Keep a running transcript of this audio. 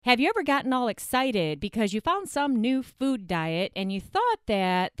Have you ever gotten all excited because you found some new food diet and you thought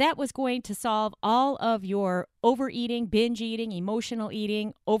that that was going to solve all of your overeating, binge eating, emotional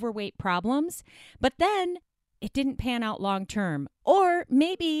eating, overweight problems, but then it didn't pan out long term? Or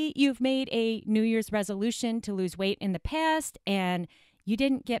maybe you've made a New Year's resolution to lose weight in the past and you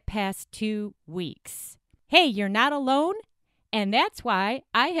didn't get past 2 weeks. Hey, you're not alone. And that's why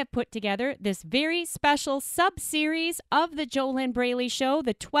I have put together this very special sub-series of the JoLynn Braley Show,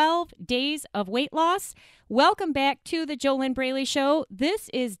 the 12 Days of Weight Loss. Welcome back to the JoLynn Braley Show. This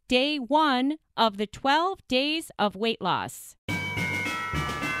is day 1 of the 12 Days of Weight Loss.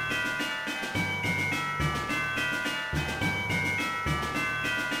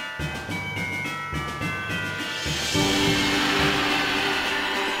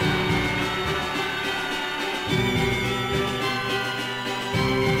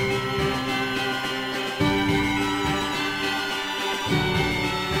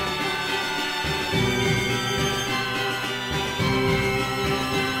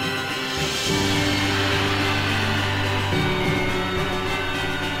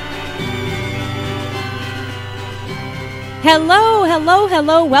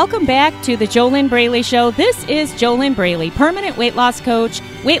 Hello. Welcome back to the JoLynn Braley Show. This is JoLynn Braley, permanent weight loss coach,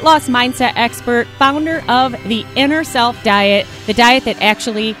 weight loss mindset expert, founder of the Inner Self Diet, the diet that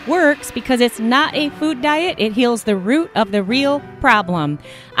actually works because it's not a food diet. It heals the root of the real problem.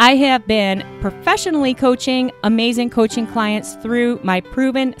 I have been professionally coaching amazing coaching clients through my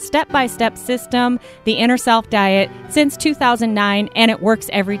proven step-by-step system, the Inner Self Diet, since 2009, and it works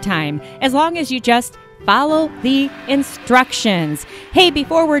every time. As long as you just follow the instructions. Hey,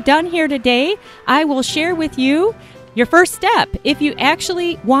 before we're done here today, I will share with you your first step. If you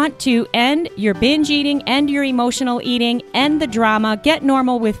actually want to end your binge eating, end your emotional eating, end the drama, get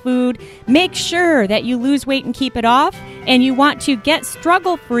normal with food, make sure that you lose weight and keep it off, and you want to get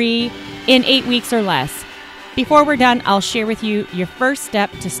struggle-free in 8 weeks or less. Before we're done, I'll share with you your first step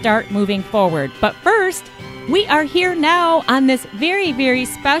to start moving forward. But first, we are here now on this very, very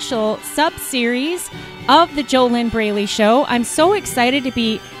special sub-series of the JoLynn Braley Show. I'm so excited to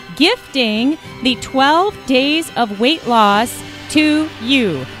be gifting the 12 Days of Weight Loss to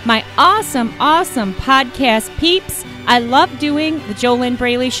you, my awesome podcast peeps. I love doing the JoLynn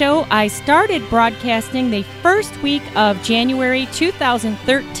Braley Show. I started broadcasting the first week of January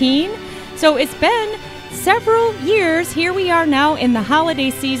 2013, so it's been several years. Here we are now in the holiday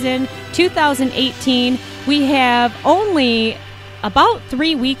season 2018. We have only about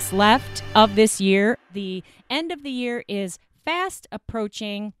 3 weeks left of this year. The end of the year is fast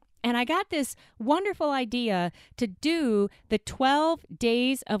approaching, and I got this wonderful idea to do the 12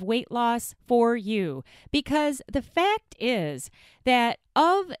 Days of Weight Loss for you, because the fact is that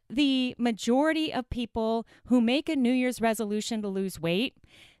of the majority of people who make a New Year's resolution to lose weight,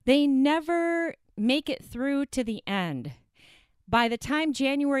 they never make it through to the end. By the time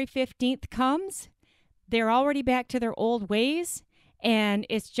January 15th comes, they're already back to their old ways, and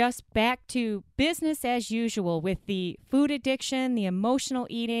it's just back to business as usual with the food addiction, the emotional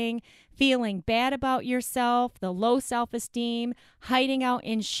eating, feeling bad about yourself, the low self-esteem, hiding out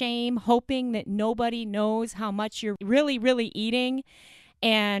in shame, hoping that nobody knows how much you're really eating,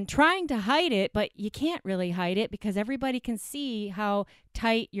 and trying to hide it, but you can't really hide it because everybody can see how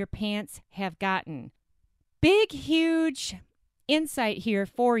tight your pants have gotten. Big, huge insight here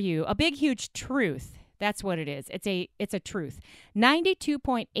for you, a big, huge truth. That's what it is. It's a truth.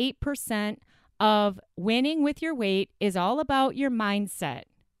 92.8% of winning with your weight is all about your mindset,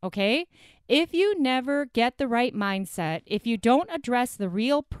 okay? If you never get the right mindset, if you don't address the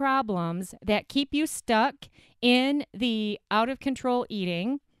real problems that keep you stuck in the out-of-control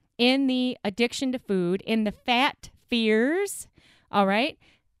eating, in the addiction to food, in the fat fears, all right?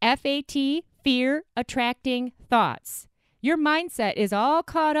 FAT, fear attracting thoughts. Your mindset is all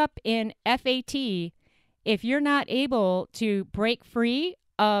caught up in FAT. If you're not able to break free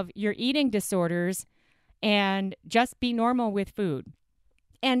of your eating disorders and just be normal with food.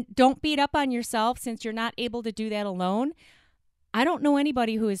 And don't beat up on yourself since you're not able to do that alone. I don't know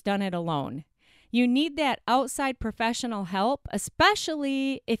anybody who has done it alone. You need that outside professional help,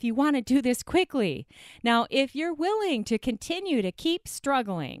 especially if you want to do this quickly. Now, if you're willing to continue to keep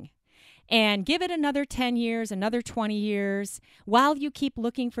struggling and give it another 10 years, another 20 years, while you keep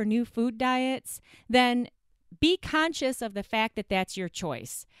looking for new food diets, then be conscious of the fact that that's your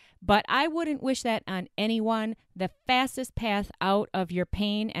choice. But I wouldn't wish that on anyone. The fastest path out of your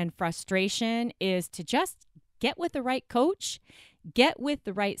pain and frustration is to just get with the right coach, get with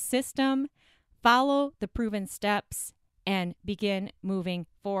the right system, follow the proven steps, and begin moving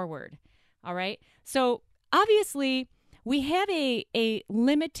forward. All right? So obviously, we have a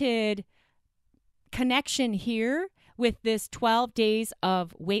limited connection here with this 12 days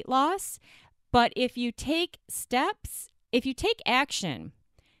of weight loss. But if you take steps, if you take action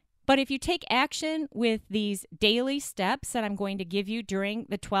with these daily steps that I'm going to give you during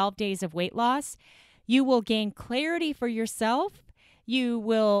the 12 days of weight loss, you will gain clarity for yourself. You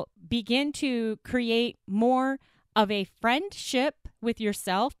will begin to create more of a friendship with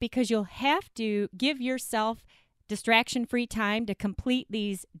yourself because you'll have to give yourself distraction-free time to complete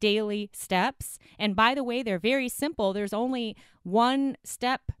these daily steps. And by the way, they're very simple. There's only one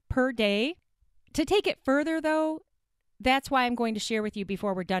step per day. To take it further, though, that's why I'm going to share with you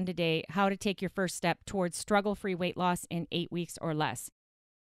before we're done today how to take your first step towards struggle-free weight loss in 8 weeks or less.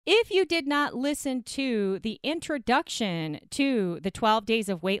 If you did not listen to the introduction to the 12 days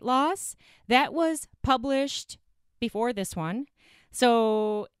of weight loss, that was published before this one.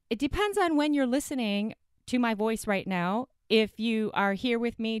 So it depends on when you're listening to my voice right now. If you are here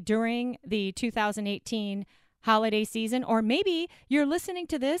with me during the 2018 holiday season, or maybe you're listening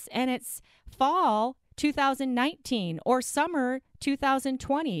to this and it's fall 2019 or summer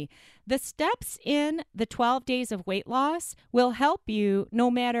 2020. The steps in the 12 days of weight loss will help you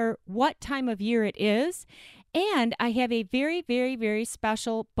no matter what time of year it is. And I have a very, very, very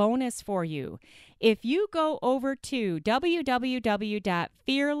special bonus for you. If you go over to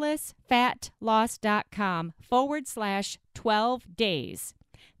www.fearlessfatloss.com/12 days,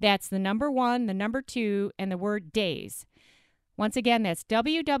 that's the number 1, the number 2, and the word days. Once again, that's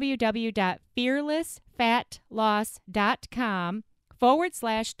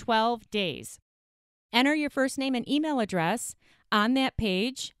www.fearlessfatloss.com/12 days. Enter your first name and email address on that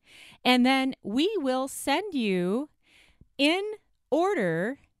page, and then we will send you in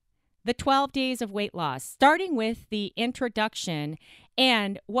order the 12 days of weight loss, starting with the introduction.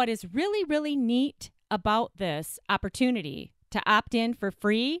 And what is really, really neat about this opportunity to opt in for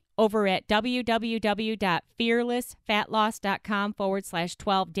free over at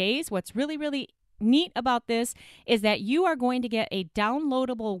www.fearlessfatloss.com/12 days. What's really, really neat about this is that you are going to get a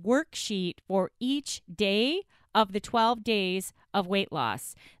downloadable worksheet for each day of the 12 days of weight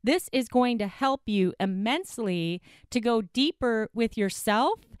loss. This is going to help you immensely to go deeper with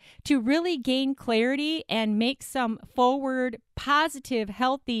yourself, to really gain clarity and make some forward, positive,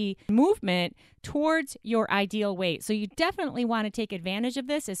 healthy movement towards your ideal weight. So you definitely want to take advantage of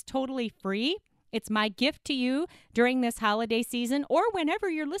this. It's totally free. It's my gift to you during this holiday season, or whenever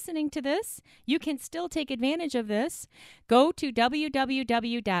you're listening to this, you can still take advantage of this. Go to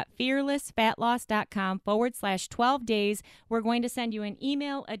www.fearlessfatloss.com/12 days. We're going to send you an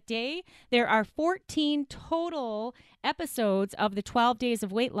email a day. There are 14 total episodes of the 12 days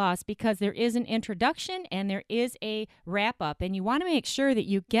of weight loss because there is an introduction and there is a wrap up. And you want to make sure that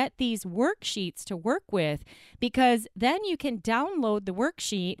you get these worksheets to work with, because then you can download the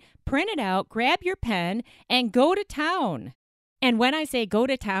worksheet, print it out, grab your pen, and go to town. And when I say go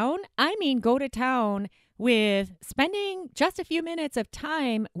to town, I mean go to town with spending just a few minutes of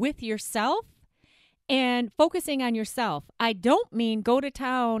time with yourself and focusing on yourself. I don't mean go to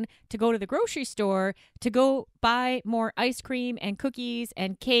town to go to the grocery store to go buy more ice cream and cookies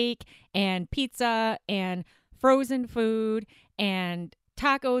and cake and pizza and frozen food and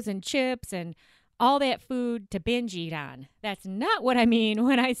tacos and chips and all that food to binge eat on. That's not what I mean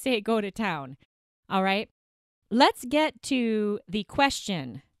when I say go to town. All right. Let's get to the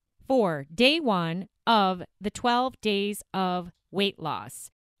question for day 1 of the 12 days of weight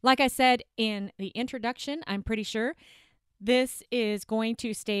loss. Like I said in the introduction, I'm pretty sure this is going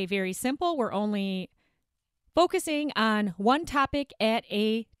to stay very simple. We're only focusing on one topic at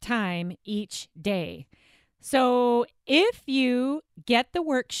a time each day. So if you get the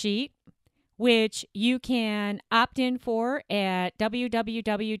worksheet, which you can opt in for at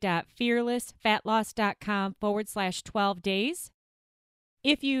www.fearlessfatloss.com/12 days.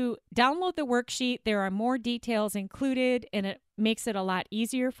 If you download the worksheet, there are more details included and it makes it a lot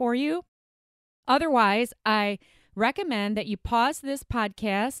easier for you. Otherwise, I recommend that you pause this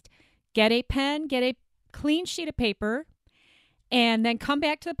podcast, get a pen, get a clean sheet of paper, and then come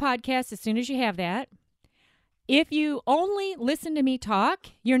back to the podcast as soon as you have that. If you only listen to me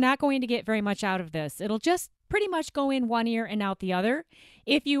talk, you're not going to get very much out of this. It'll just pretty much go in one ear and out the other.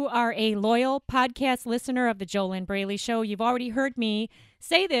 If you are a loyal podcast listener of the JoLynn Braley Show, you've already heard me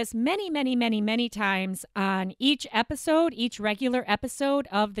say this many times on each episode, each regular episode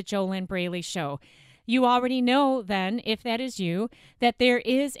of the JoLynn Braley Show. You already know then, if that is you, that there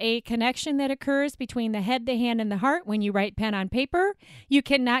is a connection that occurs between the head, the hand, and the heart when you write pen on paper. You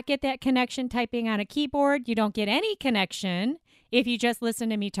cannot get that connection typing on a keyboard. You don't get any connection if you just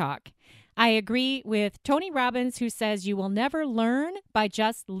listen to me talk. I agree with Tony Robbins, who says you will never learn by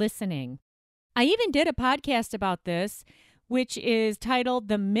just listening. I even did a podcast about this, which is titled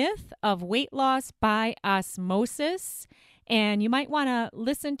The Myth of Weight Loss by Osmosis. And you might want to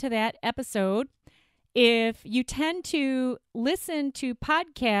listen to that episode. If you tend to listen to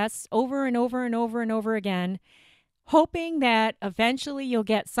podcasts over and over and over and over again, hoping that eventually you'll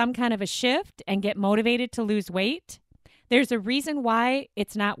get some kind of a shift and get motivated to lose weight, there's a reason why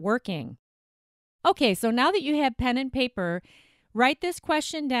it's not working. Okay, so now that you have pen and paper, write this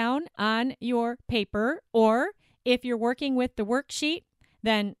question down on your paper, or if you're working with the worksheet,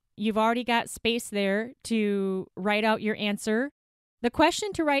 then you've already got space there to write out your answer. The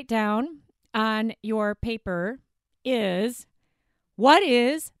question to write down on your paper is, what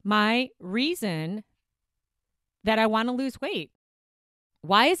is my reason that I want to lose weight?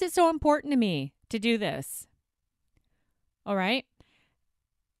 Why is it so important to me to do this? All right.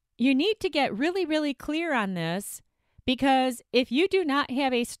 You need to get really, really clear on this, because if you do not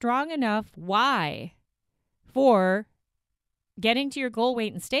have a strong enough why for getting to your goal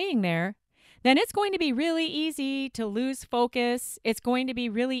weight and staying there, then it's going to be really easy to lose focus. It's going to be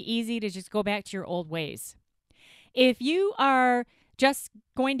really easy to just go back to your old ways. If you are just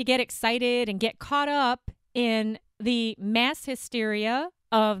going to get excited and get caught up in the mass hysteria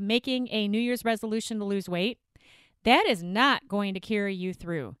of making a New Year's resolution to lose weight, that is not going to carry you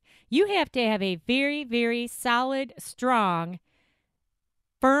through. You have to have a very, very solid, strong,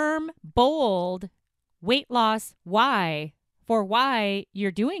 firm, bold weight loss why for why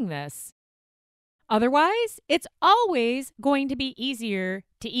you're doing this. Otherwise, it's always going to be easier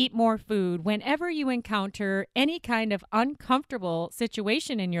to eat more food whenever you encounter any kind of uncomfortable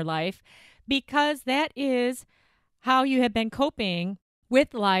situation in your life, because that is how you have been coping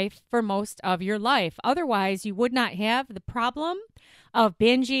with life for most of your life. Otherwise, you would not have the problem of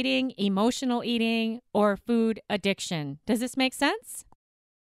binge eating, emotional eating, or food addiction. Does this make sense?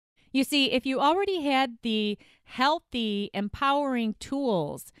 You see, if you already had the healthy, empowering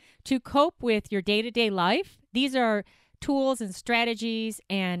tools to cope with your day-to-day life, these are tools and strategies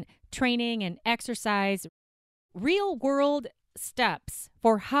and training and exercise, real-world steps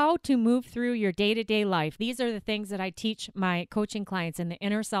for how to move through your day-to-day life. These are the things that I teach my coaching clients in the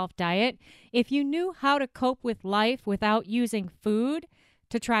Inner Self Diet. If you knew how to cope with life without using food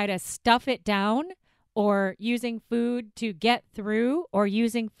to try to stuff it down, or using food to get through, or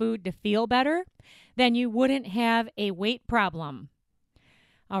using food to feel better, then you wouldn't have a weight problem.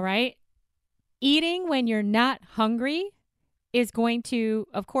 All right? Eating when you're not hungry is going to,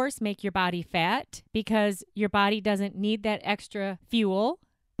 of course, make your body fat, because your body doesn't need that extra fuel.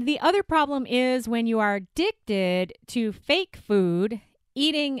 The other problem is when you are addicted to fake food,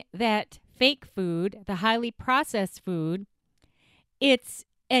 eating that fake food, the highly processed food, it's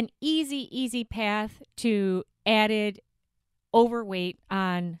an easy path to added overweight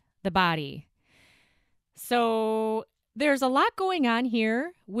on the body. So there's a lot going on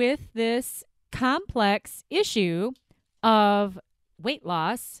here with this complex issue of weight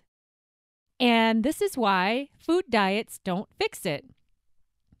loss, and this is why food diets don't fix it.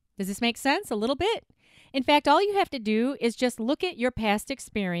 Does this make sense? A little bit? In fact, all you have to do is just look at your past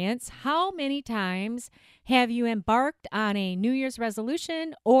experience. How many times have you embarked on a New Year's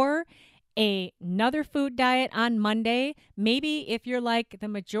resolution or another food diet on Monday? Maybe if you're like the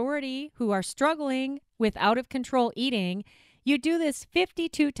majority who are struggling with out-of-control eating, you do this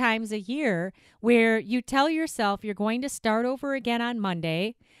 52 times a year, where you tell yourself you're going to start over again on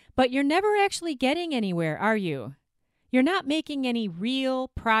Monday, but you're never actually getting anywhere, are you? You're not making any real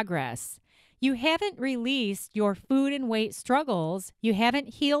progress. You haven't released your food and weight struggles. You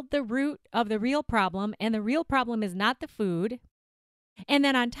haven't healed the root of the real problem, and the real problem is not the food. And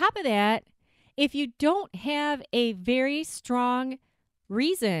then on top of that, if you don't have a very strong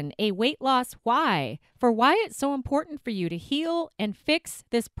reason, a weight loss why, for why it's so important for you to heal and fix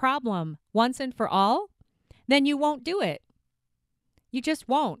this problem once and for all, then you won't do it. You just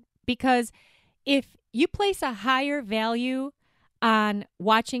won't. Because if you place a higher value on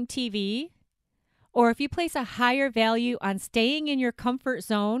watching TV, or if you place a higher value on staying in your comfort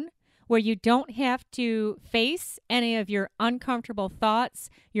zone where you don't have to face any of your uncomfortable thoughts,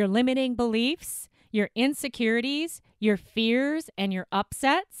 your limiting beliefs, your insecurities, your fears, and your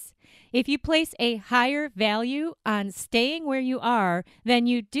upsets, if you place a higher value on staying where you are than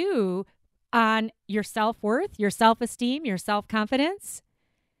you do on your self-worth, your self-esteem, your self-confidence,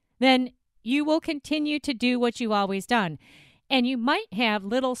 then you will continue to do what you've always done. And you might have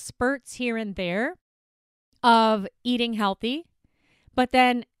little spurts here and there of eating healthy, but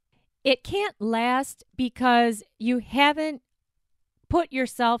then it can't last because you haven't put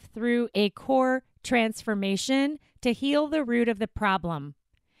yourself through a core transformation to heal the root of the problem.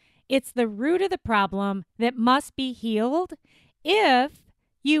 It's the root of the problem that must be healed if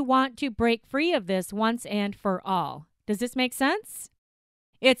you want to break free of this once and for all. Does this make sense?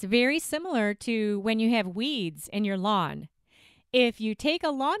 It's very similar to when you have weeds in your lawn. If you take a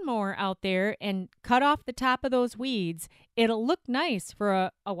lawnmower out there and cut off the top of those weeds, it'll look nice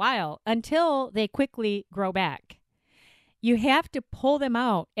for a while until they quickly grow back. You have to pull them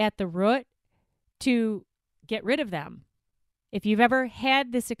out at the root to get rid of them. If you've ever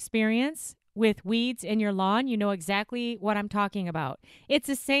had this experience with weeds in your lawn, you know exactly what I'm talking about. It's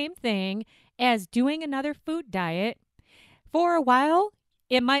the same thing as doing another food diet. For a while,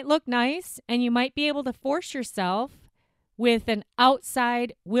 it might look nice, and you might be able to force yourself with an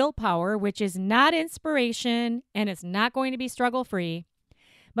outside willpower, which is not inspiration and it's not going to be struggle-free.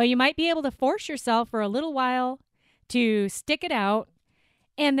 But you might be able to force yourself for a little while to stick it out.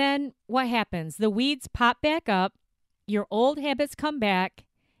 And then what happens? The weeds pop back up, your old habits come back,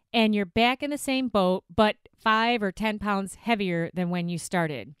 and you're back in the same boat, but 5 or 10 pounds heavier than when you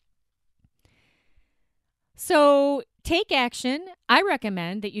started. So take action. I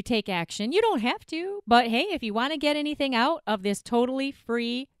recommend that you take action. You don't have to, but hey, if you want to get anything out of this totally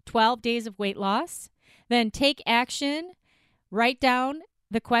free 12 days of weight loss, then take action. Write down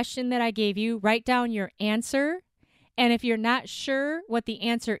the question that I gave you. Write down your answer. And if you're not sure what the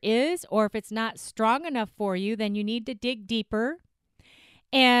answer is, or if it's not strong enough for you, then you need to dig deeper.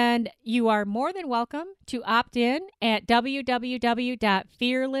 And you are more than welcome to opt in at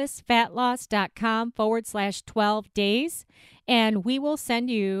www.fearlessfatloss.com/12 days. And we will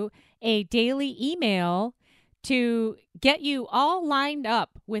send you a daily email to get you all lined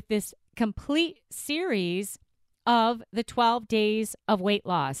up with this complete series of the 12 days of weight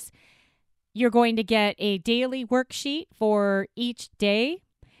loss. You're going to get a daily worksheet for each day,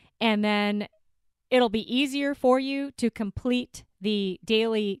 and then it'll be easier for you to complete the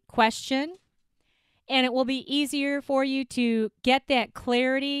daily question, and it will be easier for you to get that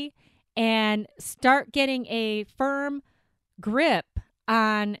clarity and start getting a firm grip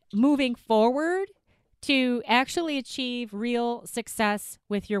on moving forward to actually achieve real success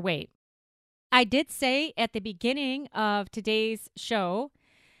with your weight. I did say at the beginning of today's show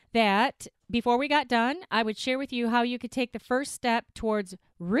that before we got done, I would share with you how you could take the first step towards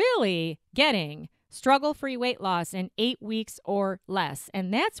really getting struggle-free weight loss in 8 weeks or less.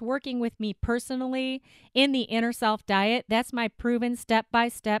 And that's working with me personally in the Inner Self Diet. That's my proven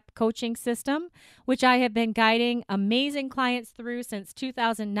step-by-step coaching system, which I have been guiding amazing clients through since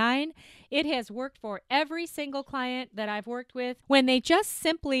 2009. It has worked for every single client that I've worked with when they just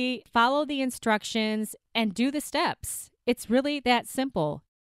simply follow the instructions and do the steps. It's really that simple.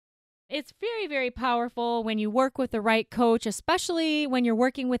 It's very, very powerful when you work with the right coach, especially when you're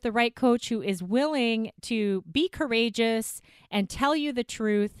working with the right coach who is willing to be courageous and tell you the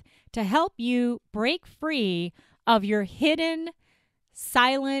truth to help you break free of your hidden,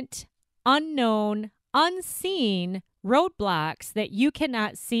 silent, unknown, unseen roadblocks that you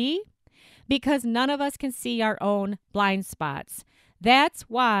cannot see because none of us can see our own blind spots. That's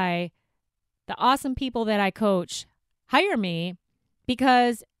why the awesome people that I coach hire me,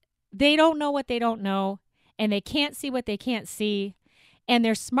 because they don't know what they don't know, and they can't see what they can't see, and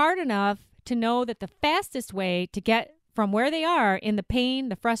they're smart enough to know that the fastest way to get from where they are in the pain,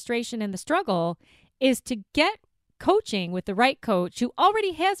 the frustration, and the struggle is to get coaching with the right coach who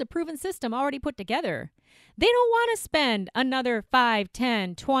already has a proven system already put together. They don't want to spend another 5,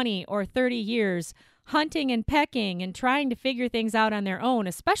 10, 20, or 30 years hunting and pecking and trying to figure things out on their own,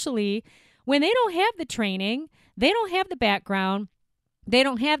 especially when they don't have the training, they don't have the background, they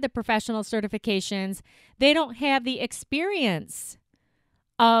don't have the professional certifications. They don't have the experience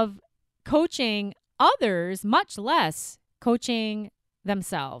of coaching others, much less coaching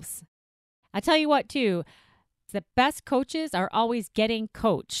themselves. I tell you what, too, the best coaches are always getting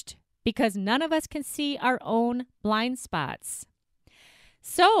coached because none of us can see our own blind spots.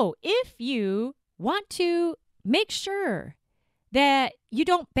 So if you want to make sure that you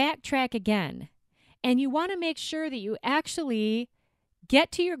don't backtrack again, and you want to make sure that you actually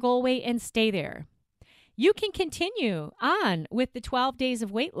get to your goal weight and stay there, you can continue on with the 12 days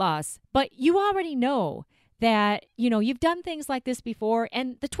of weight loss, but you already know that, you've done things like this before,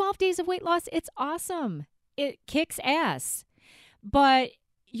 and the 12 days of weight loss, it's awesome. It kicks ass, but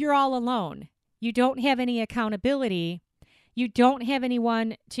you're all alone. You don't have any accountability. You don't have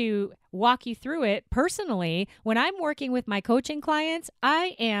anyone to walk you through it personally. When I'm working with my coaching clients,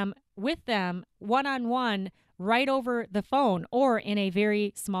 I am with them one-on-one right over the phone or in a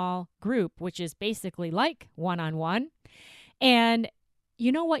very small group, which is basically like one-on-one. And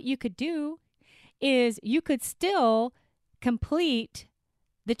you know what you could do is you could still complete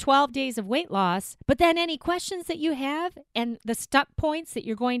the 12 days of weight loss, but then any questions that you have and the stuck points that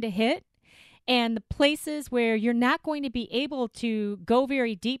you're going to hit and the places where you're not going to be able to go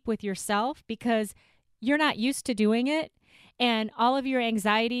very deep with yourself because you're not used to doing it, and all of your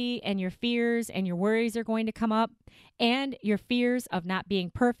anxiety and your fears and your worries are going to come up, and your fears of not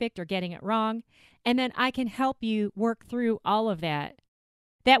being perfect or getting it wrong, and then I can help you work through all of that.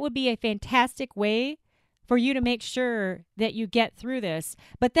 That would be a fantastic way for you to make sure that you get through this.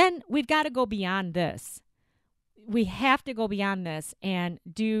 But then we've got to go beyond this. We have to go beyond this and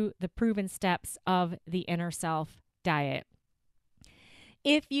do the proven steps of the Inner Self diet.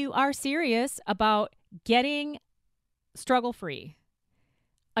 If you are serious about getting struggle-free,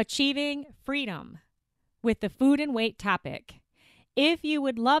 achieving freedom with the food and weight topic, if you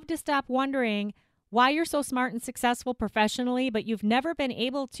would love to stop wondering why you're so smart and successful professionally, but you've never been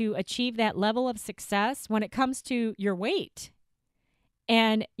able to achieve that level of success when it comes to your weight,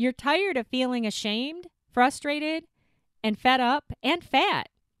 and you're tired of feeling ashamed, frustrated, and fed up and fat,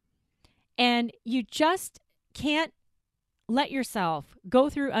 and you just can't let yourself go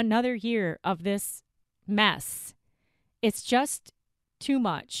through another year of this mess. It's just too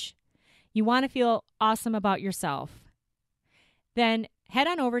much. You want to feel awesome about yourself. Then head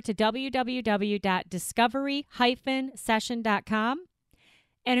on over to www.discovery-session.com.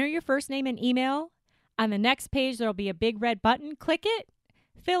 Enter your first name and email. On the next page, there will be a big red button. Click it.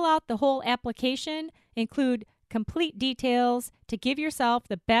 Fill out the whole application. Include complete details to give yourself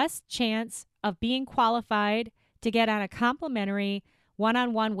the best chance of being qualified to get on a complimentary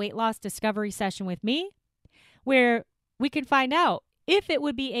one-on-one weight loss discovery session with me, where we can find out if it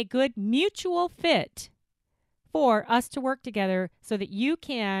would be a good mutual fit for us to work together so that you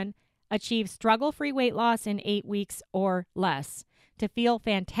can achieve struggle-free weight loss in 8 weeks or less, to feel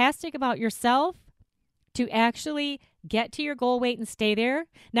fantastic about yourself, to actually get to your goal weight and stay there.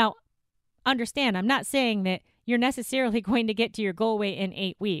 Now, understand, I'm not saying that you're necessarily going to get to your goal weight in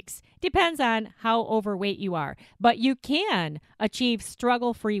 8 weeks. Depends on how overweight you are. But you can achieve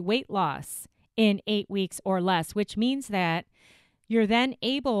struggle-free weight loss in 8 weeks or less, which means that you're then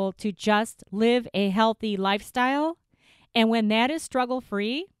able to just live a healthy lifestyle. And when that is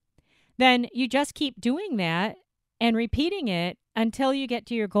struggle-free, then you just keep doing that and repeating it until you get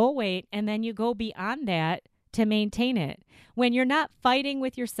to your goal weight, and then you go beyond that to maintain it. When you're not fighting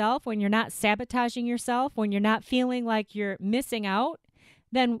with yourself, when you're not sabotaging yourself, when you're not feeling like you're missing out,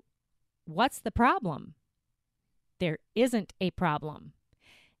 then what's the problem? There isn't a problem.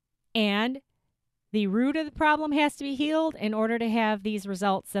 And the root of the problem has to be healed in order to have these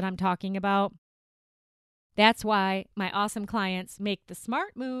results that I'm talking about. That's why my awesome clients make the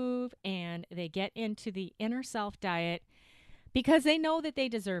smart move and they get into the Inner Self diet, because they know that they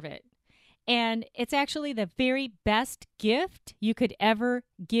deserve it. And it's actually the very best gift you could ever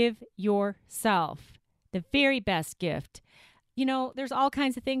give yourself. The very best gift. You know, there's all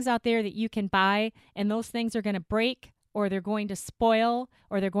kinds of things out there that you can buy, and those things are going to break, or they're going to spoil,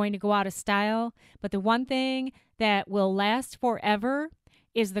 or they're going to go out of style. But the one thing that will last forever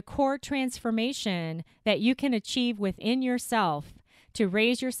is the core transformation that you can achieve within yourself to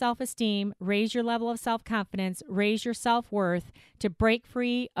raise your self-esteem, raise your level of self-confidence, raise your self-worth, to break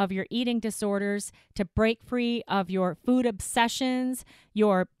free of your eating disorders, to break free of your food obsessions,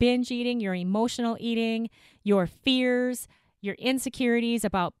 your binge eating, your emotional eating, your fears, your insecurities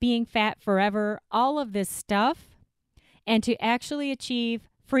about being fat forever, all of this stuff, and to actually achieve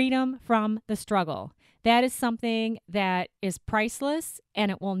freedom from the struggle. That is something that is priceless,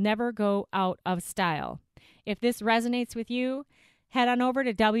 and it will never go out of style. If this resonates with you, head on over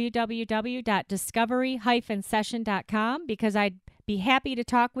to www.discovery-session.com, because I'd be happy to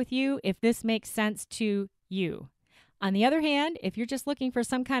talk with you if this makes sense to you. On the other hand, if you're just looking for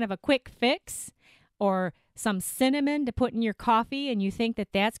some kind of a quick fix or some cinnamon to put in your coffee and you think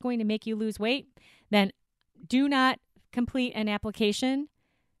that that's going to make you lose weight, then do not complete an application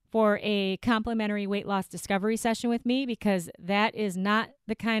for a complimentary weight loss discovery session with me, because that is not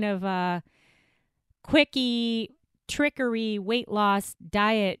the kind of quickie trickery weight loss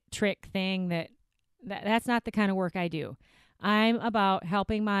diet trick thing that's not the kind of work I do. I'm about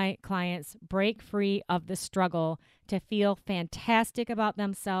helping my clients break free of the struggle, to feel fantastic about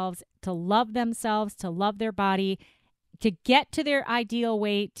themselves, to love their body, to get to their ideal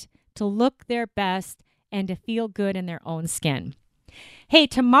weight, to look their best, and to feel good in their own skin. Hey,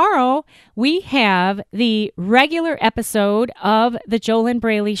 tomorrow we have the regular episode of the JoLynn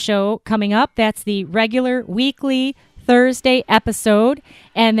Braley Show coming up. That's the regular weekly Thursday episode.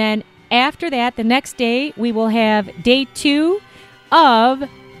 And then after that, the next day, we will have day 2 of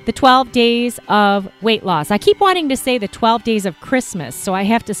the 12 days of weight loss. I keep wanting to say the 12 days of Christmas, so I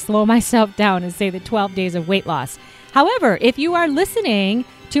have to slow myself down and say the 12 days of weight loss. However, if you are listening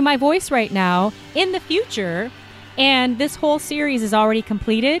to my voice right now in the future, and this whole series is already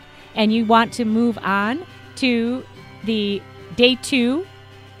completed, and you want to move on to the day 2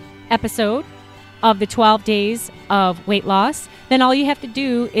 episode of the 12 days of weight loss, then all you have to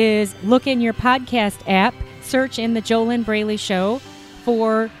do is look in your podcast app, search in the JoLynn Braley Show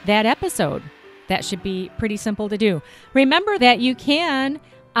for that episode. That should be pretty simple to do. Remember that you can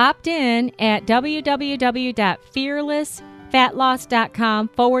opt in at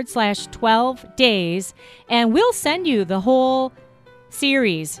www.fearlessfatloss.com/12 days, and we'll send you the whole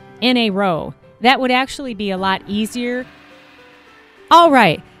series in a row. That would actually be a lot easier. All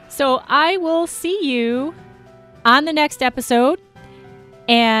right, so I will see you on the next episode,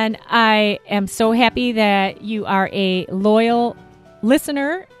 and I am so happy that you are a loyal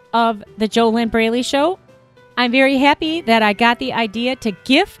listener of the JoLynn Braley Show. I'm very happy that I got the idea to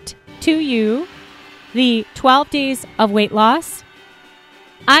gift to you the 12 days of weight loss.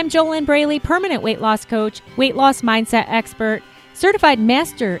 I'm JoLynn Braley, permanent weight loss coach, weight loss mindset expert, certified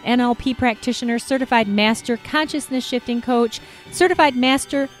master NLP practitioner, certified master consciousness shifting coach, certified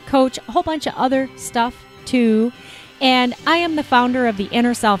master coach, a whole bunch of other stuff too. And I am the founder of the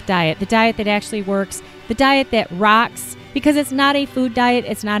Inner Self Diet, the diet that actually works, the diet that rocks, because it's not a food diet,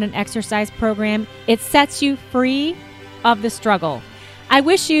 it's not an exercise program. It sets you free of the struggle. I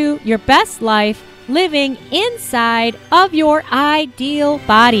wish you your best life living inside of your ideal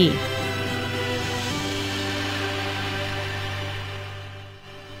body.